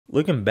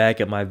Looking back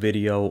at my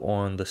video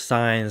on the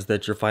signs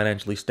that you're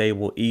financially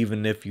stable,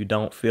 even if you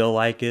don't feel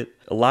like it,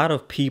 a lot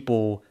of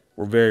people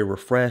were very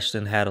refreshed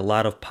and had a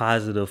lot of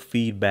positive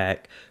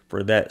feedback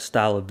for that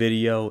style of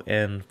video.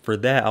 And for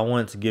that, I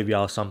wanted to give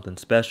y'all something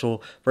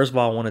special. First of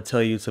all, I want to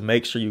tell you to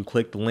make sure you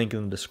click the link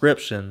in the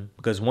description,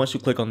 because once you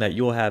click on that,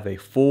 you'll have a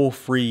full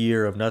free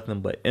year of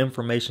nothing but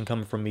information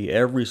coming from me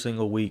every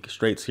single week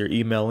straight to your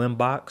email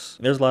inbox.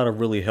 There's a lot of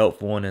really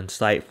helpful and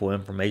insightful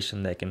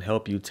information that can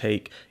help you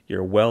take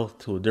your wealth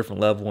to a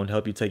different level and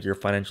help you take your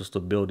financial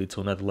stability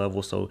to another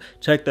level. So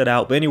check that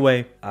out. But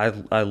anyway,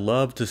 I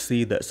love to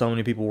see that so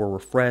many people were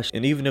refreshed,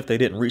 and even if they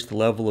didn't reach the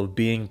level of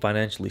being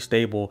financially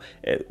stable,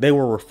 they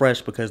were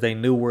refreshed because they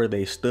knew where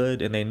they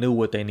stood and they knew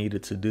what they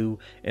needed to do.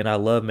 And I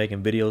love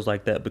making videos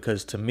like that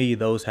because to me,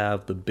 those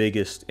have the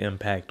biggest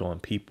impact on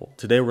people.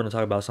 Today, we're going to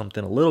talk about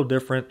something a little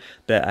different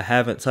that I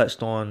haven't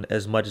touched on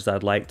as much as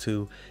I'd like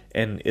to,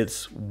 and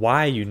it's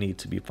why you need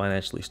to be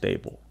financially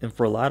stable. And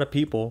for a lot of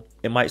people,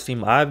 it might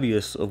seem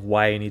obvious of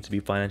why you need to be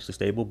financially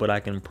stable, but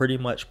I can pretty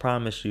much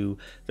promise you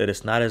that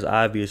it's not as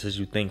obvious as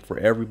you think for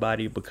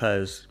everybody,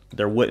 because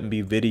there wouldn't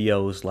be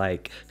videos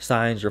like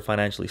signs you're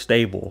financially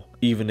stable,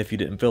 even if you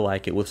didn't feel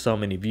like it, with so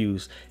many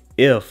views,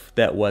 if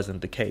that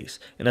wasn't the case.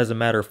 And as a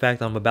matter of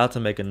fact, I'm about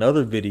to make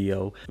another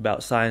video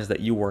about signs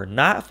that you are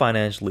not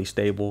financially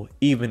stable,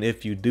 even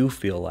if you do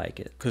feel like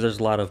it, because there's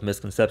a lot of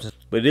misconceptions.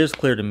 But it is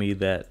clear to me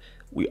that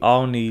we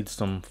all need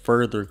some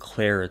further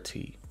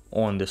clarity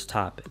on this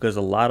topic, because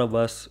a lot of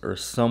us are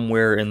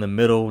somewhere in the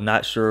middle,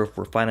 not sure if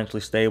we're financially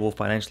stable,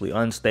 financially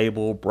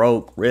unstable,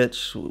 broke,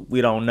 rich,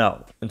 we don't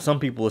know. And some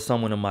people, as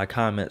someone in my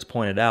comments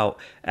pointed out,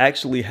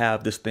 actually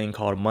have this thing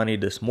called money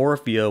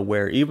dysmorphia,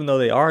 where even though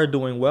they are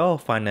doing well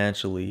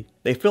financially,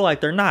 they feel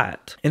like they're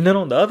not. And then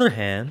on the other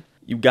hand,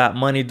 you've got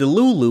money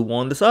delulu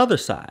on this other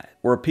side,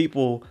 where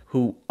people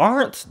who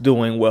aren't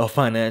doing well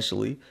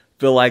financially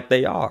feel like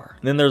they are.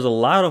 And then there's a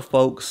lot of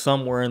folks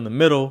somewhere in the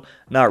middle,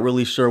 not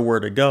really sure where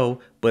to go,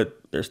 but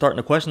they're starting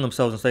to question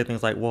themselves and say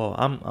things like, well,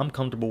 I'm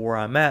comfortable where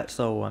I'm at,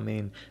 so I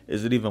mean,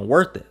 is it even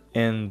worth it?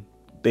 And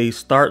they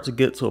start to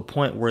get to a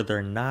point where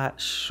they're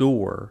not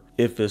sure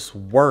if it's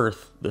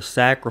worth the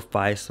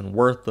sacrifice and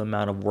worth the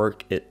amount of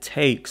work it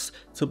takes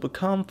to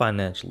become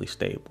financially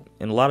stable.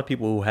 And a lot of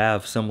people who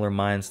have similar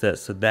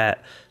mindsets to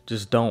that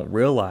just don't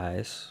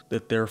realize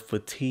that they're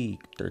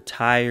fatigued, they're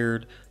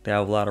tired, they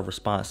have a lot of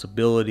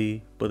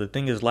responsibility. But the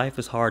thing is, life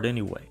is hard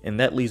anyway. And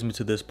that leads me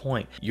to this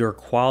point. Your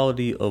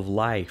quality of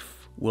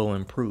life will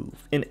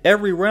improve in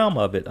every realm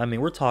of it. I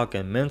mean, we're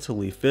talking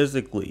mentally,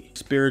 physically,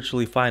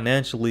 spiritually,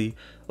 financially,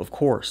 of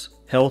course,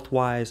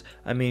 health-wise.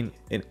 I mean,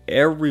 in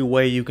every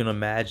way you can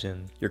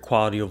imagine, your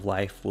quality of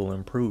life will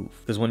improve.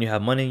 Because when you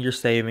have money in your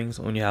savings,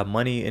 when you have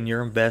money in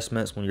your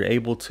investments, when you're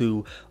able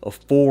to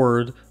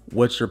afford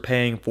what you're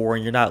paying for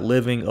and you're not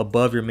living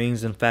above your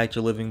means, in fact,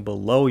 you're living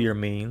below your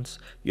means,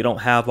 you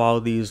don't have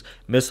all these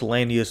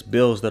miscellaneous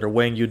bills that are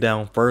weighing you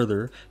down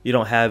further, you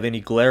don't have any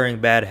glaring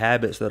bad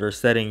habits that are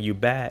setting you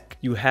back,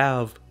 you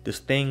have this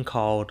thing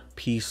called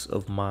peace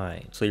of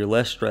mind. So you're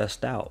less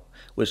stressed out,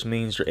 which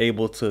means you're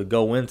able to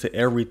go into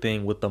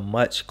everything with a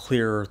much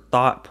clearer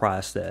thought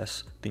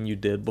process than you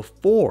did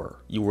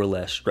before you were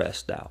less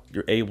stressed out.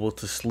 You're able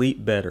to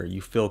sleep better.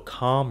 You feel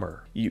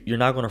calmer. You're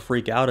not going to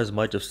freak out as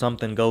much if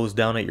something goes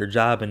down at your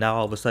job and now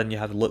all of a sudden you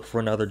have to look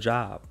for another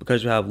job.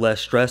 Because you have less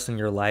stress in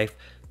your life,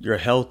 your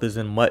health is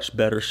in much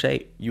better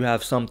shape. You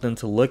have something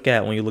to look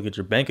at when you look at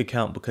your bank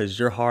account because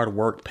your hard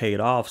work paid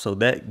off. So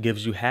that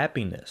gives you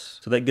happiness.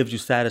 So that gives you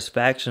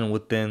satisfaction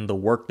within the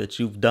work that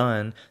you've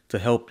done to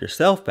help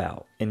yourself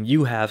out. And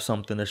you have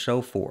something to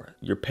show for it.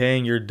 You're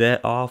paying your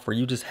debt off, or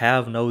you just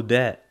have no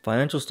debt.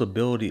 Financial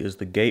stability is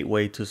the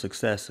gateway to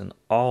success in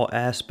all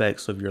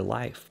aspects of your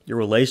life. Your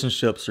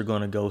relationships are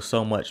going to go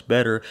so much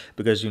better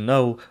because, you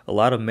know, a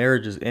lot of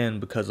marriages end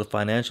because of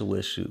financial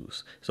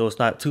issues. So it's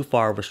not too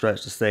far of a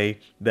stretch to say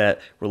that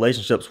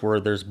relationships where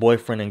there's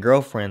boyfriend and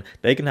girlfriend,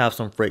 they can have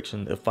some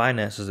friction if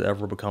finances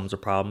ever becomes a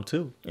problem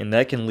too. And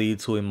that can lead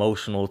to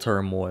emotional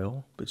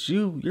turmoil. But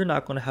you're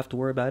not going to have to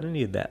worry about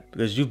any of that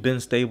because you've been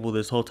stable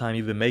this whole time.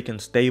 You've been making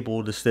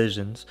stable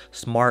decisions,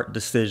 smart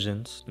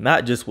decisions,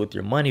 not just with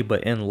your money,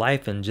 but in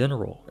life in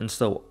general. And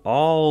so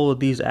all of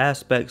these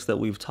aspects that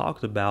we've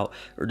talked about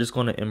are just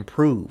going to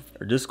improve.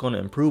 They're just going to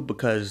improve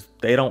because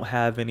they don't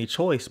have any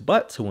choice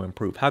but to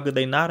improve. How could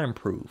they not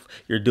improve?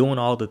 You're doing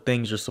all the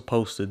things you're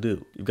supposed to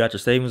do. You've got your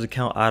savings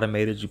account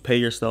automated. You pay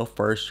yourself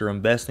first. You're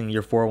investing in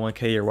your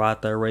 401k, your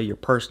Roth IRA, your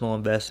personal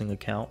investing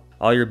account.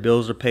 All your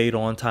bills are paid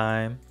on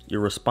time.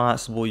 You're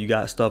responsible. You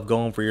got stuff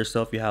going for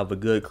yourself. You have a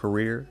good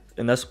career.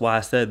 And that's why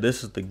I said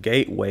this is the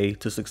gateway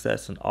to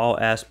success in all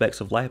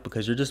aspects of life,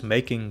 because you're just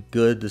making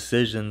good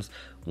decisions,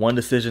 one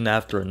decision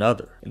after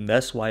another. And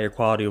that's why your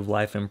quality of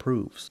life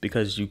improves,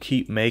 because you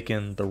keep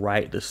making the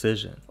right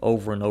decision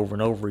over and over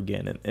and over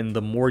again. And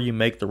the more you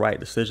make the right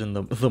decision,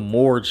 the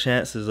more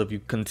chances of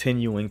you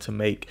continuing to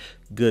make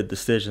good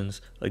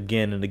decisions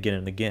again and again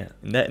and again.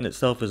 And that in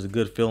itself is a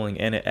good feeling,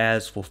 and it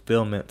adds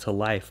fulfillment to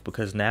life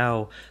because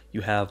now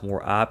You have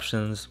more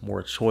options,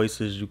 more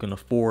choices. You can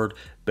afford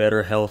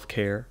better health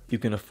care. You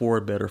can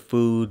afford better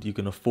food. You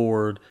can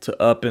afford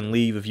to up and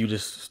leave if you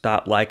just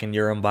stop liking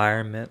your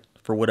environment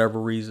for whatever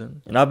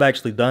reason. And I've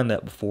actually done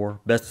that before.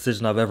 Best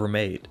decision I've ever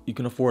made. You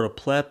can afford a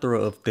plethora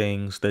of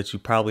things that you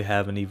probably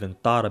haven't even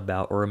thought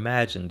about or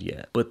imagined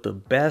yet. But the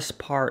best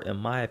part, in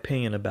my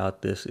opinion,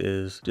 about this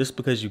is just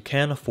because you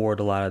can afford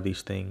a lot of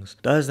these things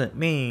doesn't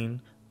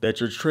mean that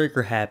you're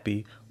trigger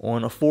happy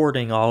on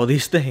affording all of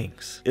these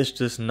things. It's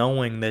just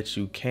knowing that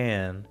you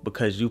can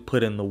because you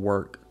put in the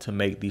work to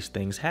make these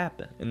things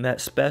happen. And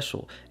that's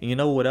special. And you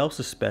know what else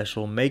is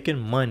special? Making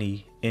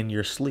money in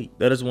your sleep.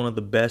 That is one of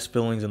the best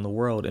feelings in the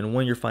world. And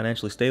when you're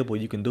financially stable,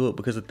 you can do it,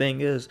 because the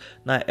thing is,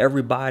 not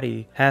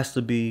everybody has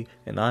to be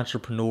an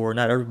entrepreneur.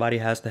 Not everybody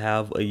has to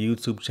have a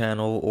YouTube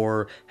channel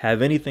or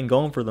have anything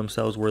going for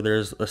themselves where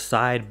there's a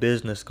side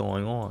business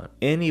going on.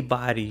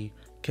 Anybody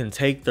can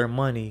take their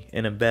money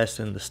and invest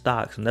in the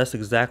stocks, and that's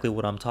exactly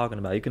what I'm talking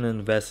about. You can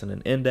invest in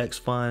an index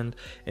fund,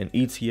 an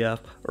ETF,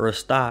 or a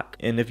stock,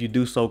 and if you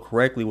do so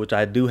correctly, which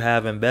I do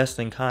have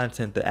investing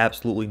content that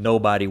absolutely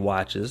nobody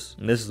watches,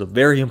 and this is a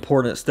very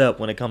important step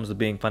when it comes to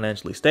being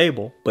financially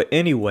stable. But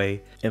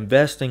anyway,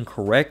 investing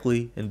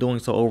correctly and doing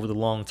so over the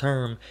long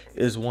term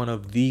is one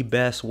of the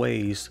best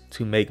ways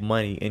to make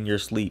money in your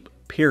sleep,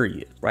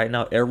 period. Right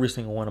now, every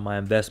single one of my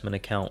investment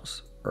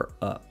accounts are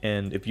up,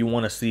 and if you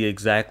want to see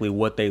exactly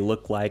what they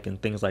look like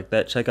and things like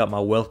that, check out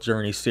my wealth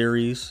journey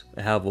series.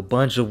 I have a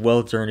bunch of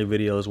wealth journey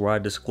videos where I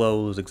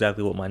disclose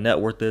exactly what my net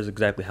worth is,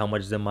 exactly how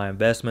much is in my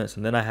investments,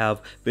 and then I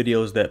have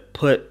videos that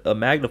put a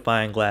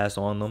magnifying glass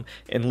on them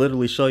and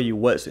literally show you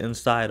what's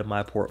inside of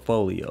my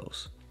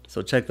portfolios.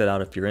 So check that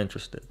out if you're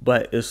interested.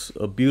 But it's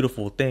a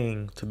beautiful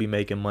thing to be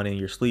making money in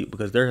your sleep,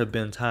 because there have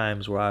been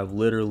times where I've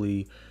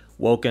literally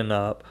woken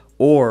up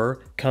or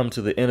come to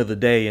the end of the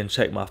day and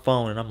check my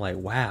phone and I'm like,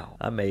 wow,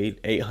 I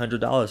made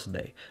 $800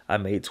 today. I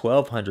made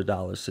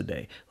 $1,200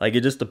 today. Like,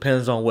 it just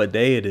depends on what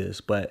day it is,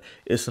 but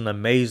it's an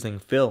amazing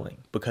feeling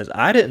because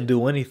I didn't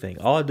do anything.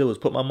 All I did was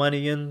put my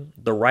money in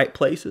the right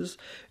places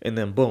and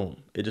then boom,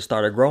 it just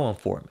started growing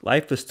for me.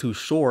 Life is too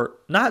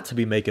short not to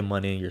be making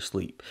money in your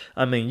sleep.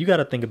 I mean, you got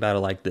to think about it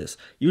like this.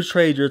 You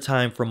trade your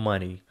time for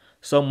money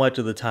so much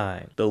of the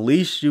time. The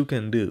least you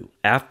can do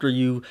after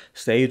you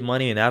saved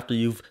money and after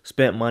you've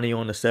spent money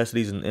on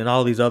necessities and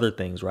all these other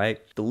things,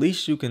 right? The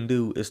least you can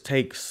do is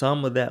take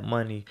some of that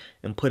money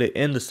and put it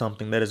into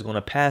something that is going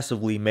to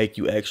passively make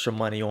you extra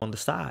money on the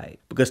side,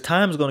 because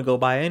time is going to go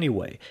by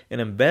anyway. And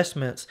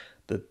investments,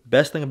 the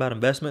best thing about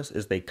investments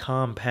is they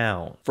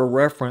compound. For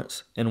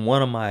reference, in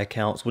one of my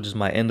accounts, which is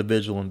my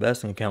individual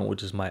investing account,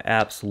 which is my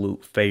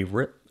absolute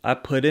favorite, I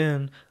put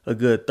in a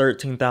good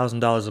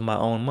 $13,000 of my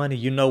own money.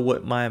 You know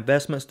what my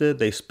investments did?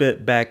 They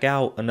spit back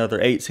out another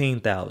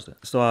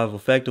 $18,000. So I've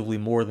effectively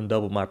more than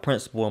doubled my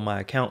principal, and my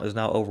account is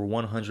now over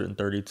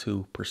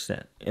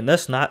 132%. And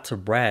that's not to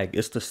brag.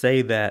 It's to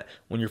say that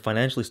when you're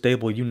financially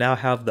stable, you now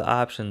have the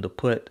option to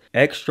put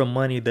extra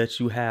money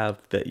that you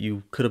have that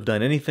you could have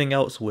done anything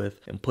else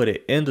with and put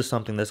it into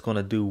something that's going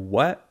to do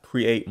what?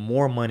 Create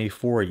more money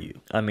for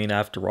you. I mean,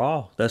 after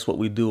all, that's what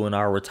we do in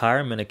our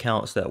retirement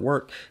accounts that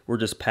work. We're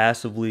just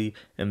passively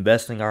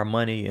investing our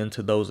money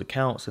into those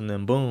accounts, and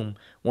then boom,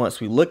 once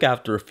we look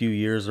after a few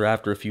years or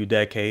after a few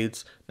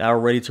decades, now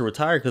we're ready to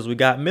retire because we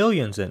got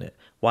millions in it.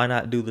 Why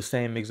not do the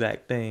same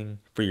exact thing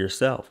for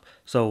yourself?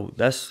 So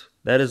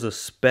that is a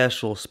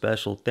special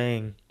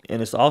thing.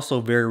 And it's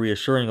also very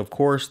reassuring. Of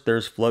course,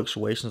 there's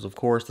fluctuations. Of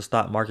course, the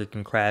stock market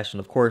can crash. And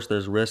of course,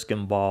 there's risk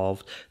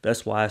involved.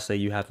 That's why I say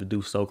you have to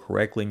do so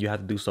correctly and you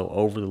have to do so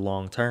over the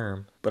long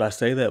term. But I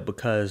say that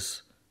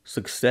because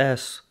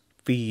success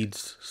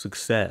feeds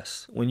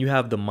success. When you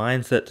have the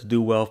mindset to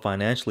do well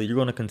financially, you're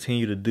going to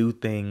continue to do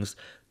things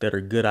that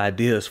are good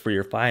ideas for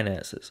your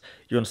finances.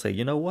 You're going to say,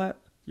 you know what?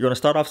 You're going to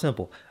start off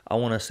simple. I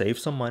want to save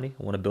some money.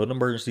 I want to build an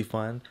emergency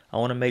fund. I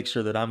want to make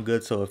sure that I'm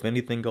good, so if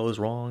anything goes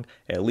wrong,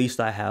 at least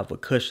I have a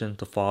cushion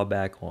to fall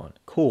back on.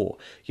 Cool.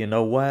 You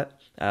know what?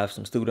 I have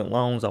some student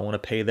loans. I want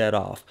to pay that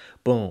off.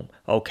 Boom.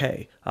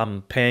 Okay.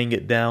 I'm paying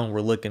it down. We're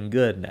looking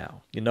good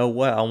now. You know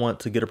what? I want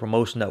to get a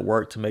promotion at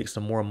work to make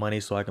some more money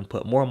so I can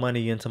put more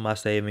money into my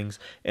savings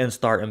and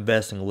start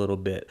investing a little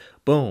bit.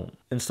 Boom.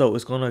 And so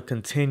it's going to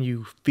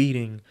continue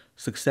feeding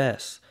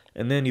success.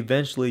 And then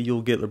eventually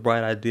you'll get the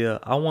bright idea.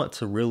 I want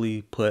to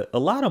really put a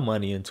lot of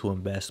money into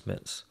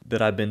investments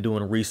that I've been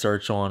doing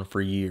research on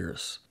for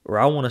years. Or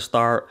I want to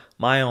start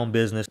my own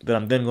business that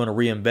I'm then going to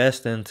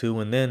reinvest into.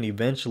 And then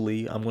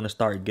eventually I'm going to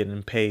start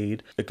getting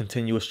paid a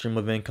continuous stream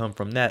of income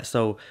from that.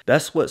 So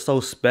that's what's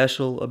so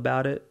special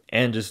about it.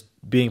 And just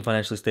being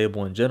financially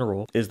stable in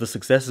general is the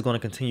success is going to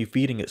continue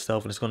feeding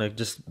itself, and it's going to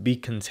just be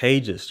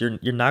contagious.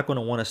 You're not going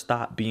to want to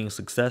stop being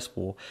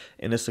successful,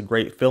 and it's a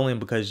great feeling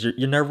because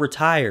you're never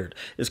tired.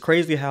 It's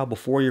crazy how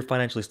before you're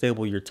financially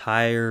stable, you're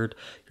tired,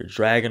 you're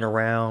dragging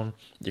around,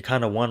 you're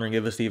kind of wondering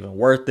if it's even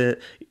worth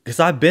it. Because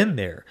I've been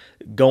there.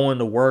 Going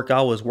to work,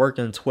 I was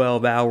working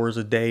 12 hours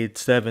a day,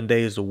 7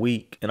 days a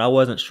week, and I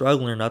wasn't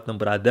struggling or nothing,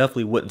 but I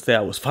definitely wouldn't say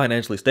I was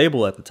financially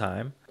stable at the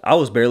time. I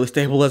was barely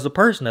stable as a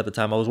person at the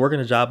time. I was working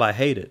a job I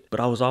hated, but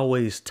I was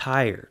always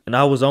tired. And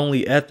I was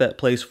only at that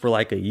place for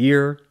like a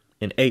year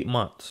and 8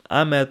 months.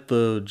 I'm at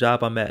the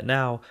job I'm at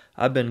now.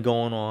 I've been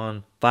going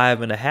on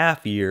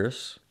 5.5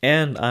 years,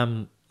 and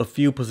I'm a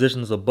few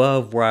positions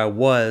above where I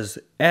was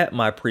at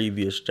my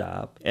previous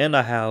job. And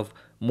I have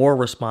more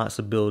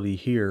responsibility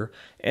here,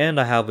 and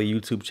I have a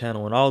YouTube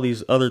channel and all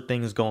these other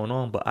things going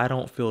on, but I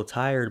don't feel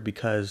tired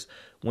because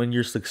when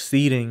you're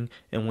succeeding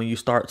and when you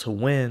start to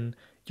win,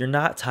 you're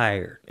not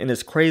tired. And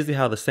it's crazy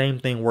how the same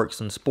thing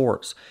works in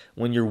sports.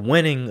 When you're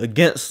winning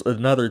against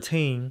another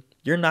team,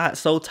 you're not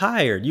so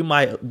tired. You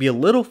might be a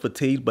little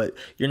fatigued, but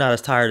you're not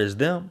as tired as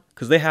them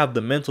because they have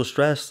the mental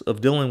stress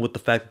of dealing with the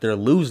fact that they're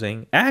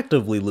losing,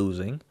 actively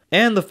losing,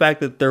 and the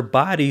fact that their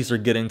bodies are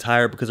getting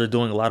tired because they're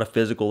doing a lot of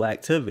physical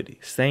activity.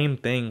 Same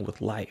thing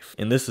with life.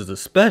 And this is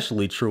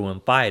especially true in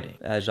fighting.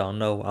 As y'all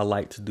know, I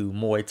like to do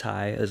Muay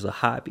Thai as a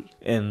hobby,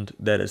 and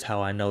that is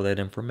how I know that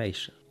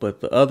information.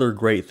 But the other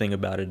great thing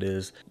about it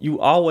is you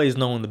always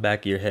know in the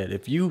back of your head,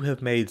 if you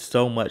have made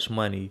so much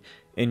money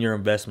in your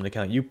investment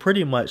account, you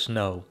pretty much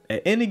know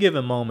at any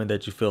given moment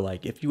that you feel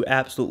like if you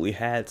absolutely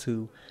had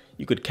to,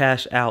 you could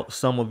cash out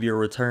some of your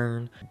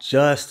return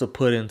just to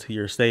put into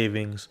your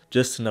savings,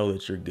 just to know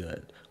that you're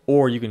good.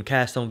 Or you can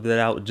cash some of that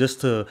out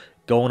just to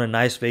go on a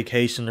nice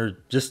vacation or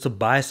just to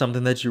buy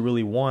something that you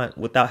really want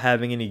without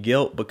having any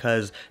guilt,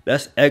 because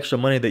that's extra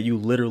money that you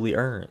literally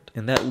earned.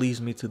 And that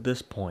leads me to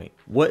this point.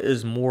 What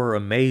is more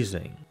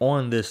amazing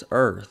on this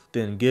earth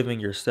than giving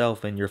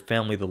yourself and your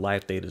family the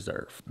life they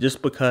deserve?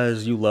 Just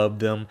because you love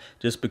them,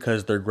 just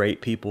because they're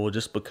great people,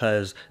 just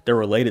because they're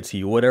related to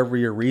you, whatever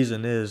your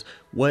reason is,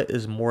 what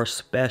is more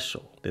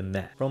special than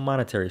that from a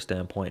monetary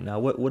standpoint? Now,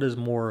 what is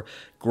more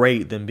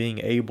great than being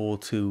able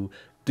to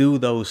do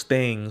those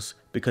things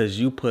because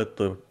you put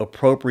the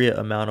appropriate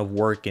amount of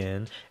work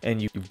in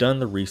and you've done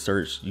the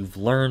research, you've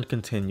learned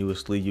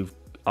continuously, you've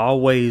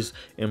always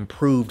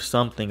improved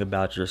something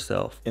about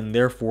yourself, and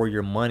therefore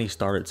your money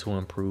started to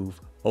improve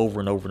over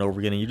and over and over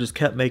again, and you just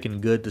kept making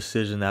good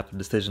decision after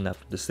decision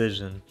after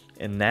decision.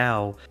 And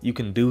now you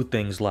can do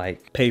things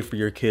like pay for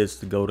your kids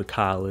to go to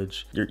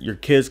college. Your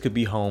kids could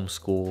be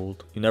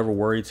homeschooled. You never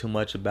worry too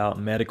much about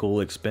medical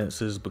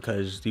expenses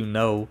because you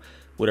know,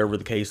 whatever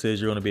the case is,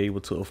 you're going to be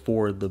able to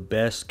afford the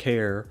best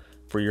care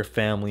for your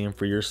family and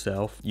for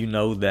yourself. You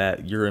know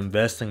that you're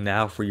investing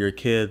now for your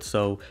kids,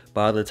 so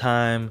by the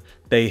time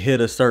they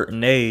hit a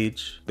certain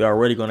age, they're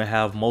already going to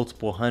have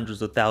multiple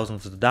hundreds of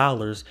thousands of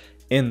dollars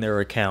in their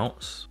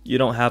accounts. You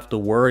don't have to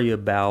worry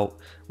about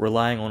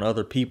relying on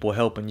other people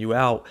helping you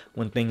out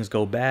when things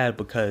go bad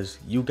because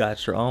you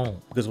got your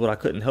own. Because what I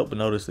couldn't help but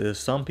notice is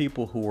some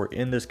people who are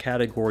in this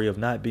category of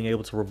not being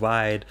able to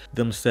provide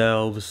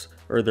themselves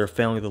or their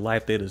family the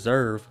life they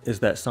deserve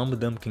is that some of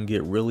them can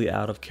get really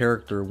out of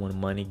character when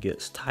money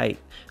gets tight,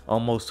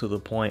 almost to the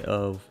point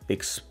of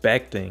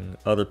expecting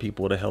other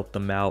people to help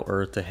them out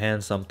or to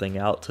hand something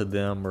out to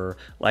them, or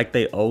like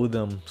they owe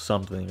them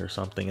something or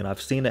something. And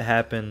I've seen it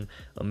happen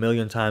a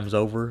million times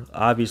over.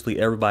 Obviously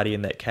everybody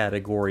in that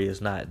category is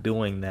not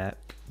doing that,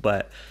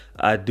 but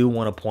I do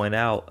want to point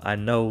out, I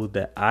know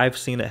that I've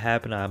seen it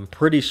happen. I'm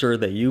pretty sure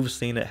that you've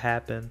seen it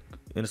happen.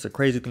 And it's a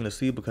crazy thing to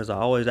see because I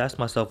always ask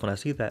myself when I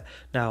see that,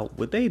 now,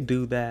 would they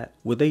do that?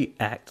 Would they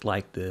act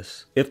like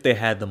this if they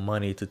had the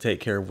money to take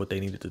care of what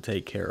they needed to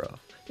take care of?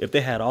 If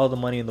they had all the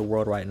money in the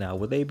world right now,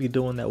 would they be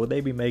doing that? Would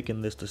they be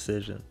making this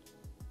decision?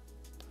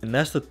 And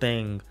that's the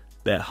thing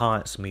that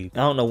haunts me. I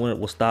don't know when it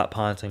will stop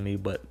haunting me,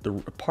 but the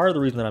part of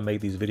the reason that I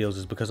make these videos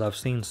is because I've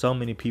seen so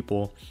many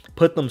people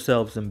put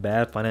themselves in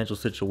bad financial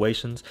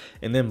situations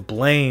and then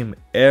blame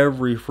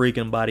every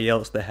freaking body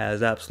else that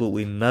has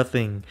absolutely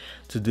nothing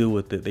to do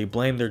with it. They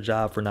blame their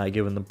job for not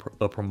giving them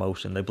a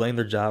promotion. They blame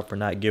their job for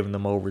not giving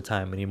them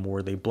overtime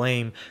anymore. They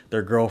blame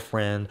their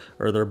girlfriend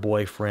or their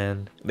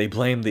boyfriend. They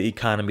blame the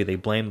economy. They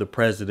blame the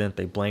president.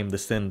 They blame the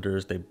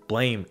senators. They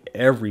blame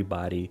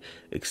everybody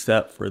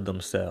except for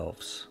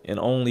themselves. And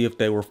only if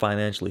they were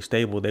financially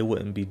stable, they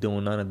wouldn't be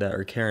doing none of that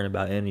or caring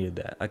about any of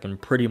that. I can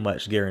pretty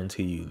much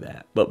guarantee you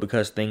that. But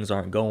because things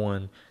aren't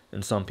going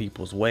in some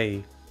people's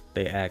way,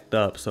 they act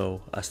up.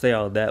 So I say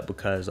all that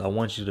because I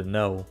want you to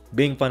know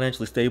being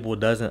financially stable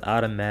doesn't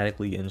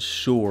automatically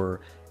ensure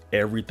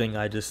everything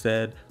I just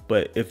said,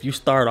 but if you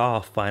start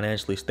off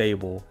financially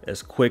stable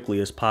as quickly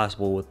as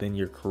possible within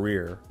your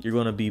career, you're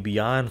going to be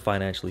beyond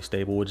financially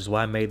stable, which is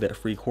why I made that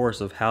free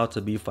course of how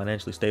to be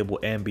financially stable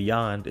and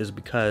beyond, is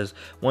because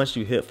once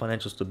you hit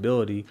financial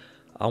stability,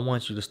 I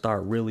want you to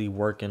start really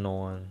working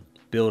on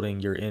building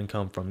your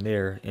income from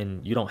there.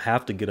 And you don't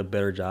have to get a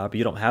better job.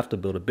 You don't have to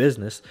build a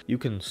business. You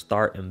can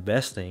start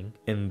investing,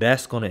 and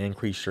that's going to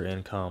increase your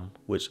income,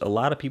 which a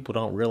lot of people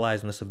don't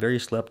realize. And it's a very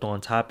slept on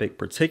topic,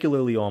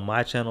 particularly on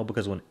my channel,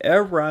 because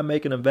whenever I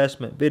make an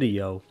investment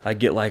video, I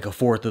get like a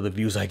fourth of the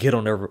views I get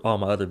on all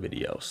my other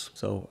videos.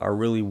 So I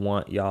really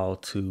want y'all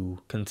to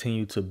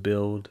continue to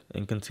build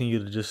and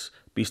continue to just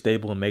be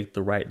stable and make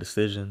the right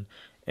decision.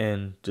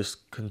 and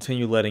just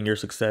continue letting your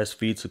success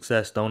feed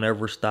success. Don't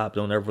ever stop.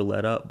 Don't ever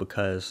let up,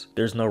 because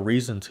there's no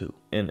reason to.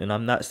 And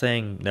I'm not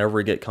saying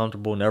never get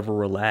comfortable, never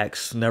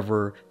relax,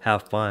 never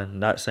have fun.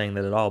 Not saying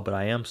that at all, but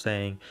I am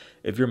saying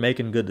if you're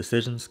making good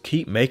decisions,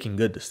 keep making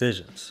good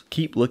decisions.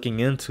 Keep looking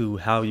into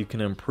how you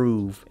can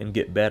improve and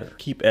get better.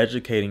 Keep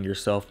educating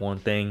yourself on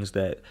things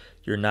that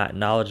you're not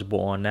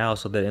knowledgeable on now,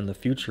 so that in the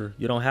future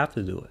you don't have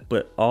to do it.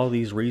 But all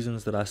these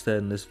reasons that I said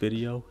in this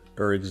video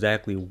are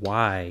exactly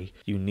why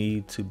you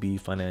need to be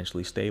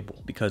financially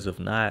stable, because if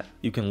not,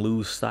 you can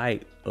lose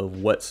sight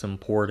of what's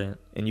important,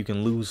 and you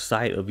can lose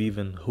sight of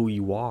even who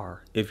you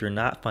are if you're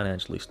not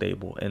financially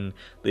stable. And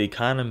the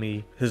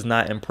economy has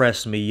not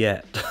impressed me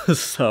yet.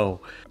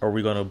 So are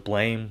we going to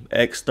blame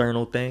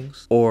external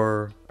things,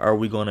 or are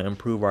we going to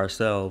improve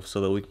ourselves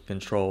so that we can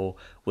control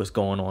what's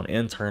going on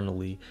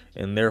internally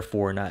and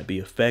therefore not be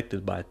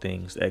affected by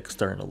things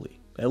externally?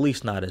 At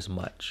least not as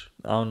much.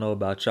 I don't know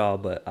about y'all,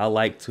 but I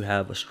like to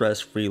have a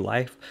stress-free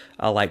life.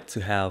 I like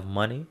to have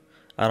money.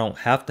 I don't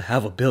have to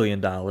have $1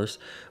 billion,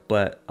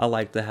 but I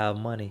like to have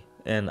money.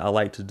 And I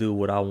like to do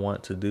what I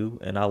want to do,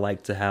 and I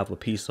like to have a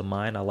peace of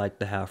mind. I like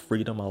to have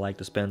freedom. I like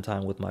to spend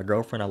time with my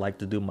girlfriend. I like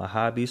to do my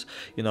hobbies,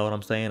 you know what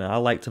I'm saying? And I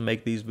like to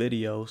make these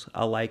videos.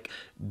 I like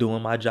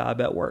doing my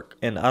job at work,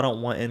 and I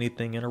don't want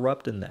anything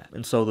interrupting that.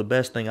 And so the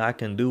best thing I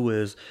can do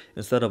is,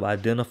 instead of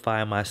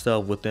identifying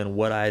myself within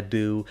what I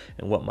do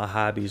and what my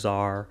hobbies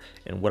are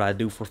and what I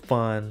do for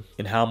fun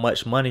and how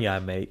much money I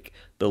make,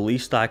 the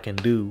least I can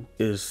do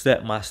is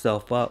set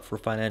myself up for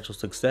financial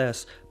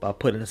success by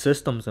putting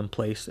systems in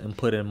place and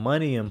putting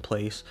money in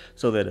place,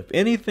 so that if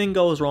anything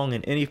goes wrong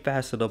in any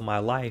facet of my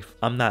life,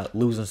 I'm not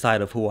losing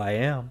sight of who I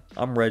am.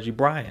 I'm Reggie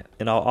Bryant,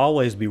 and I'll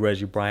always be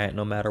Reggie Bryant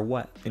no matter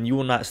what. And you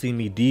will not see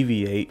me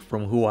deviate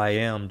from who I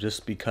am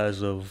just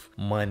because of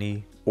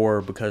money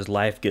or because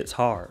life gets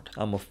hard.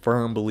 I'm a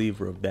firm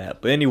believer of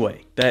that. But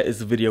anyway, that is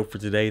the video for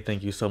today.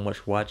 Thank you so much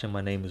for watching.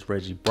 My name is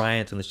Reggie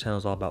Bryant, and this channel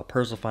is all about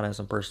personal finance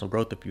and personal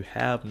growth. If you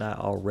have not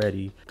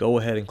already, go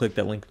ahead and click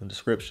that link in the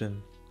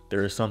description.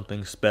 There is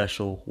something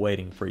special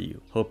waiting for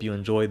you. Hope you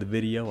enjoyed the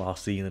video. I'll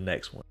see you in the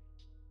next one.